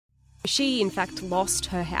She, in fact, lost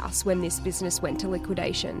her house when this business went to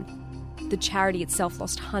liquidation. The charity itself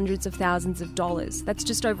lost hundreds of thousands of dollars. That's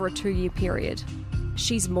just over a 2-year period.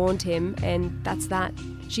 She's mourned him, and that's that.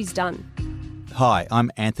 She's done. Hi, I'm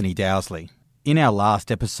Anthony Dowsley. In our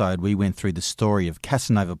last episode, we went through the story of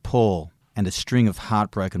Casanova Paul and a string of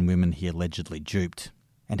heartbroken women he allegedly duped,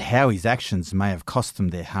 and how his actions may have cost them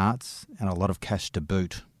their hearts and a lot of cash to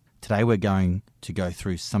boot. Today we're going to go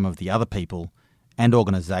through some of the other people and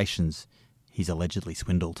organisations he's allegedly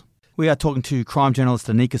swindled. We are talking to crime journalist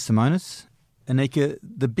Anika Simonis. Anika,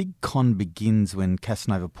 the big con begins when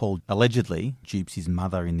Casanova Paul allegedly dupes his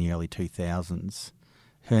mother in the early 2000s.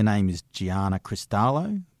 Her name is Gianna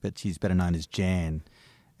Cristallo, but she's better known as Jan,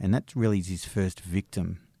 and that really is his first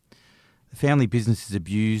victim. The family business is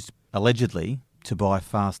abused, allegedly, to buy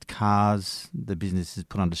fast cars. The business is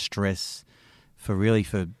put under stress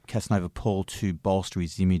for Casanova Paul to bolster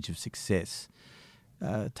his image of success.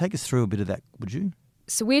 Take us through a bit of that, would you?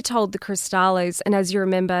 So we're told the Cristallos, and as you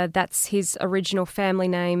remember, that's his original family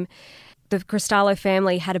name. The Cristallo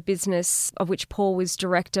family had a business of which Paul was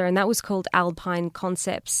director, and that was called Alpine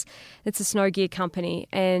Concepts. It's a snow gear company,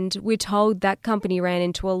 and we're told that company ran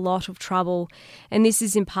into a lot of trouble, and this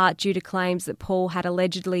is in part due to claims that Paul had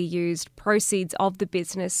allegedly used proceeds of the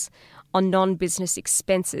business on non-business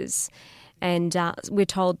expenses, and we're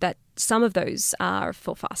told that some of those are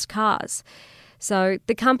for fast cars. So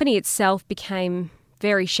the company itself became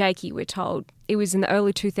very shaky, we're told. It was in the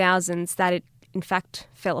early 2000s that it, in fact,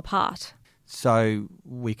 fell apart. So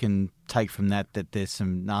we can take from that there's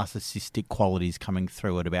some narcissistic qualities coming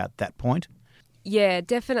through at about that point? Yeah,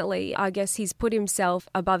 definitely. I guess he's put himself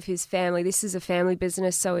above his family. This is a family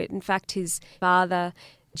business, so in fact his father,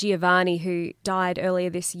 Giovanni, who died earlier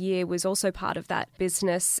this year, was also part of that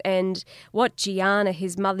business. And what Gianna,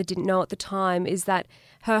 his mother, didn't know at the time is that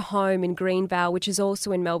her home in Greenvale, which is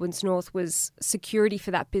also in Melbourne's north, was security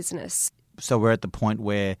for that business. So we're at the point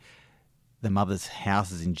where the mother's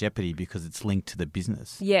house is in jeopardy because it's linked to the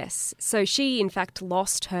business. Yes. So she, in fact,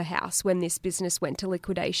 lost her house when this business went to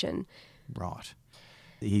liquidation. Right.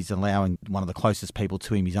 He's allowing one of the closest people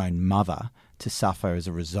to him, his own mother, to suffer as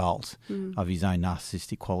a result of his own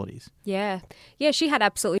narcissistic qualities. Yeah. Yeah, she had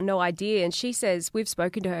absolutely no idea. And she says, we've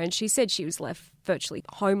spoken to her, and she said she was left virtually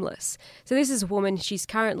homeless. So this is a woman, she's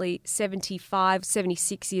currently 75,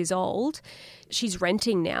 76 years old. She's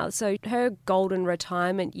renting now. So her golden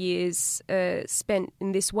retirement years spent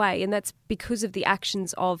in this way. And that's because of the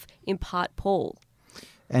actions of, in part, Paul.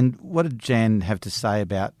 And what did Jan have to say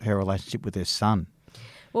about her relationship with her son?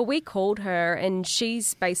 Well, we called her and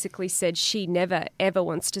she's basically said she never, ever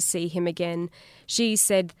wants to see him again. She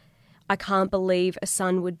said, I can't believe a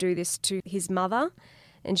son would do this to his mother.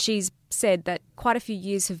 And she's said that quite a few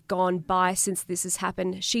years have gone by since this has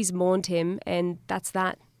happened. She's mourned him and that's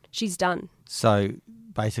that. She's done. So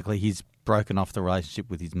basically he's broken off the relationship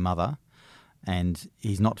with his mother and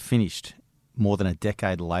he's not finished. More than a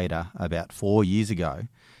decade later, about 4 years ago,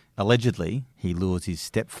 allegedly, he lures his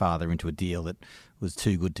stepfather into a deal that was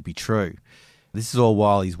too good to be true. This is all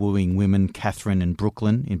while he's wooing women, Catherine and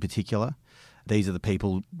Brooklyn in particular. These are the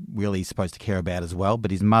people really he's supposed to care about as well.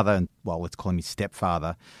 But his mother, well, let's call him his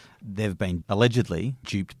stepfather, they've been allegedly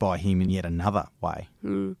duped by him in yet another way.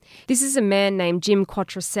 This is a man named Jim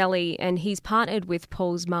Quattroselli, and he's partnered with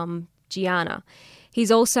Paul's mum, Gianna.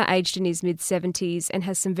 He's also aged in his mid-70s and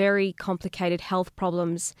has some very complicated health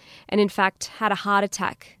problems and, in fact, had a heart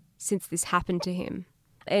attack since this happened to him.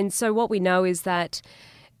 And so what we know is that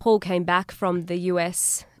Paul came back from the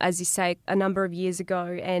US, as you say, a number of years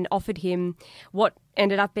ago and offered him what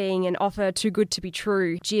ended up being an offer too good to be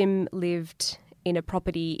true. Jim lived in a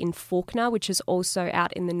property in Fawkner, which is also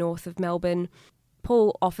out in the north of Melbourne.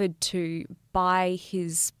 Paul offered to buy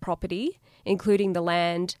his property, including the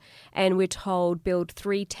land, and we're told build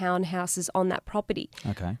 3 townhouses on that property.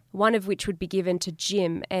 Okay. One of which would be given to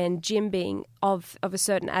Jim, and Jim being of a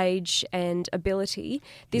certain age and ability,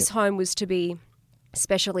 this home was to be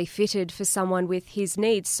specially fitted for someone with his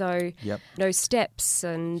needs, so no steps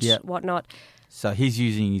and whatnot. So he's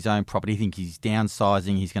using his own property. I think he's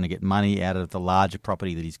downsizing. He's going to get money out of the larger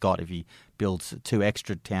property that he's got if he builds 2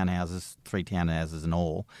 extra townhouses, 3 townhouses in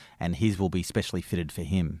all, and his will be specially fitted for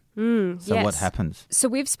him. So what happens? So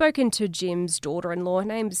we've spoken to Jim's daughter-in-law. Her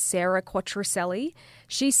name's Sarah Quattroselli.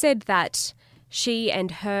 She said that she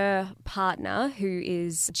and her partner, who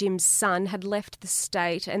is Jim's son, had left the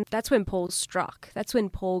state, and that's when Paul struck. That's when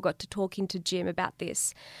Paul got to talking to Jim about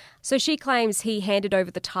this. So she claims he handed over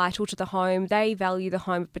the title to the home. They value the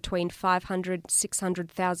home at between $500,000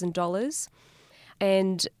 $600,000.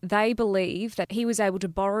 And they believe that he was able to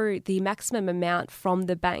borrow the maximum amount from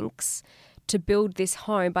the banks to build this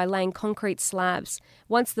home by laying concrete slabs.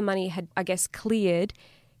 Once the money had, I guess, cleared,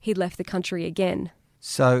 he left the country again.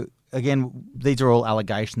 So, again, these are all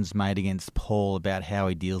allegations made against Paul about how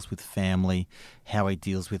he deals with family, how he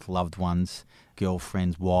deals with loved ones,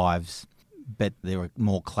 girlfriends, wives. But there are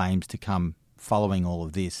more claims to come following all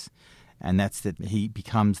of this, and that's that he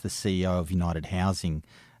becomes the CEO of United Housing.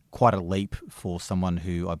 Quite a leap for someone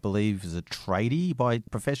who I believe is a tradie by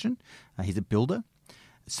profession. He's a builder.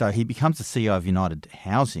 So he becomes the CEO of United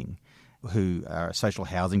Housing, who are a social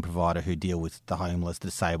housing provider who deal with the homeless, the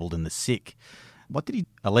disabled and the sick. What did he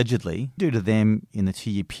allegedly do to them in the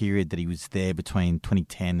 2-year period that he was there between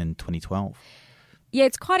 2010 and 2012? Yeah,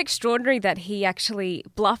 it's quite extraordinary that he actually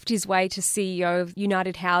bluffed his way to CEO of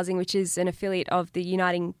United Housing, which is an affiliate of the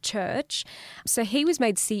Uniting Church. So he was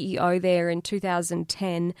made CEO there in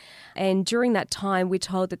 2010. And during that time, we're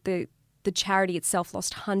told that the charity itself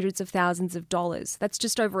lost hundreds of thousands of dollars. That's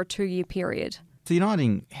just over a 2-year period. So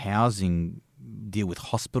Uniting Housing deal with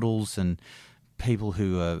hospitals and people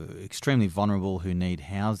who are extremely vulnerable, who need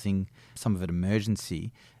housing, some of it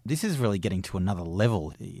emergency. This is really getting to another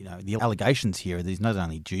level. You know, the allegations here are that he's not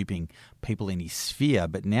only duping people in his sphere,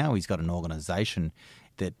 but now he's got an organisation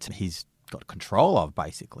that he's got control of,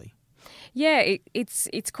 basically. Yeah,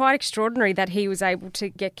 it's quite extraordinary that he was able to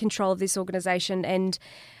get control of this organisation, and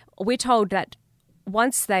we're told that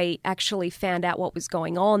once they actually found out what was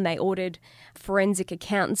going on, they ordered forensic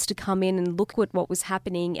accountants to come in and look at what was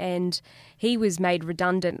happening, and he was made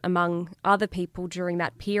redundant among other people during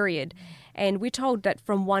that period. And we're told that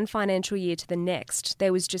from one financial year to the next,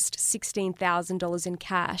 there was just $16,000 in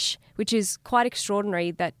cash, which is quite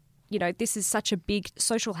extraordinary that, you know, this is such a big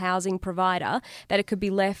social housing provider that it could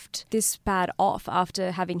be left this bad off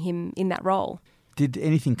after having him in that role. Did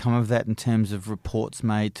anything come of that in terms of reports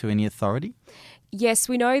made to any authority? Yes,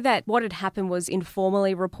 we know that what had happened was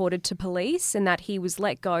informally reported to police and that he was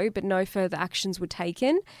let go, but no further actions were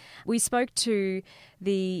taken. We spoke to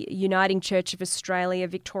the Uniting Church of Australia,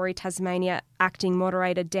 Victoria, Tasmania acting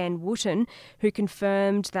moderator Dan Wooten, who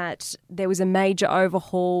confirmed that there was a major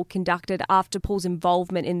overhaul conducted after Paul's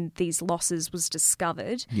involvement in these losses was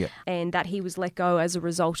discovered, and that he was let go as a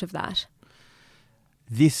result of that.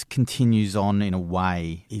 This continues on in a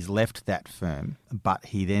way. He's left that firm, but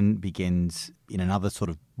he then begins in another sort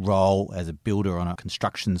of role as a builder on a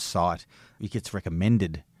construction site. He gets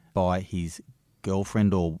recommended by his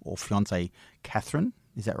girlfriend or fiancée, Catherine,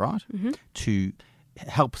 is that right? Mm-hmm. To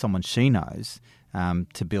help someone she knows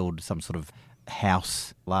to build some sort of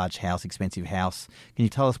house, large house, expensive house. Can you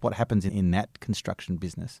tell us what happens in that construction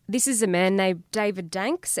business? This is a man named David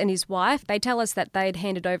Danks and his wife. They tell us that they'd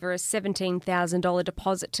handed over a $17,000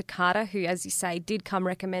 deposit to Carter, who, as you say, did come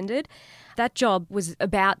recommended. That job was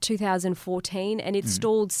about 2014 and it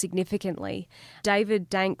stalled significantly. David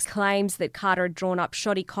Danks claims that Carter had drawn up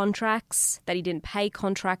shoddy contracts, that he didn't pay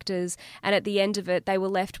contractors, and at the end of it, they were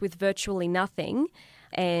left with virtually nothing.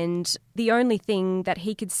 And the only thing that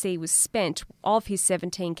he could see was spent of his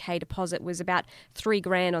 $17,000 deposit was about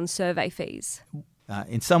 $3,000 on survey fees.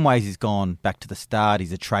 In some ways, he's gone back to the start.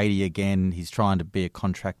 He's a tradie again. He's trying to be a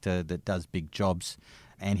contractor that does big jobs.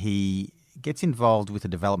 And he gets involved with a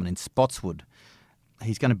development in Spotswood.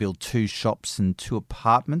 He's going to build 2 shops and 2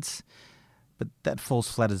 apartments, but that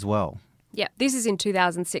falls flat as well. Yeah, this is in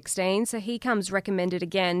 2016, so he comes recommended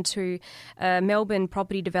again to a Melbourne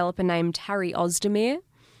property developer named Harry Ozdemir.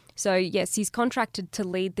 So, yes, he's contracted to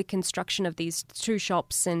lead the construction of these 2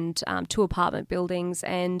 shops and 2 apartment buildings,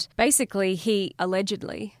 and basically he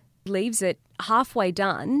allegedly leaves it halfway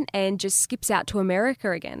done and just skips out to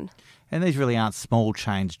America again. And these really aren't small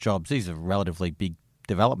change jobs. These are relatively big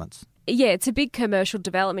developments. Yeah, it's a big commercial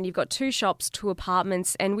development. You've got 2 shops, 2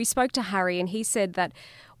 apartments, and we spoke to Harry and he said that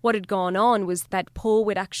what had gone on was that Paul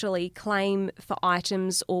would actually claim for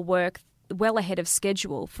items or work well ahead of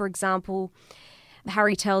schedule. For example,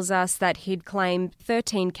 Harry tells us that he'd claimed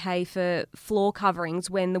 $13,000 for floor coverings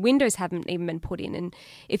when the windows haven't even been put in. And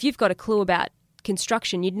if you've got a clue about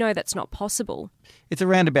construction, you'd know that's not possible. It's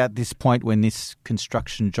around about this point when this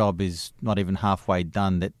construction job is not even halfway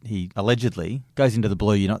done that he allegedly goes into the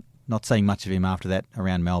blue. You're not seeing much of him after that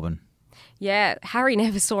around Melbourne. Yeah, Harry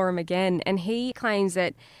never saw him again, and he claims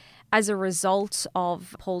that as a result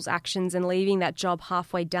of Paul's actions and leaving that job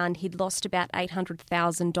halfway done, he'd lost about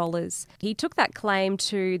 $800,000. He took that claim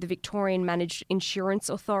to the Victorian Managed Insurance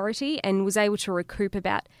Authority and was able to recoup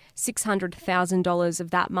about $600,000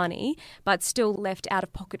 of that money, but still left out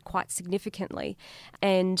of pocket quite significantly.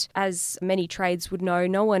 And as many trades would know,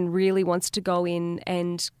 no one really wants to go in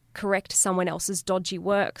and correct someone else's dodgy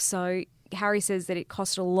work. So Harry says that it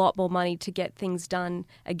cost a lot more money to get things done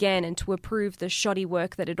again and to approve the shoddy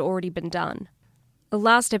work that had already been done. The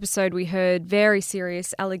last episode we heard very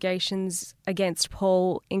serious allegations against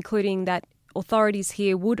Paul, including that authorities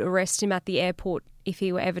here would arrest him at the airport if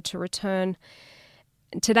he were ever to return.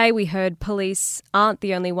 Today we heard police aren't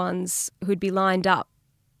the only ones who'd be lined up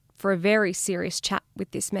for a very serious chat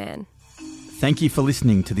with this man. Thank you for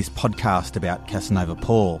listening to this podcast about Casanova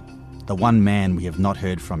Paul, the one man we have not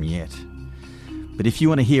heard from yet. But if you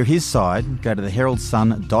want to hear his side, go to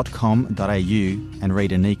theheraldsun.com.au and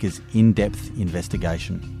read Anika's in-depth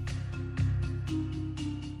investigation.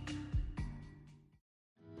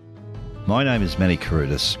 My name is Manny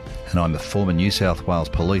Carudis, and I'm a former New South Wales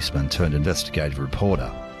policeman turned investigative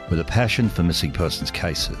reporter with a passion for missing persons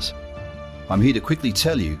cases. I'm here to quickly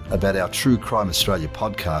tell you about our True Crime Australia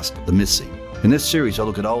podcast, The Missing. In this series, I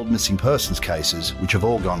look at old missing persons cases which have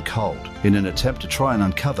all gone cold in an attempt to try and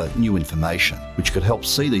uncover new information which could help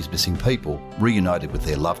see these missing people reunited with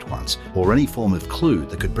their loved ones, or any form of clue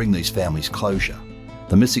that could bring these families closure.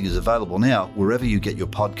 The Missing is available now wherever you get your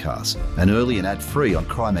podcasts, and early and ad-free on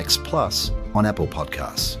Crimex Plus on Apple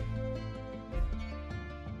Podcasts.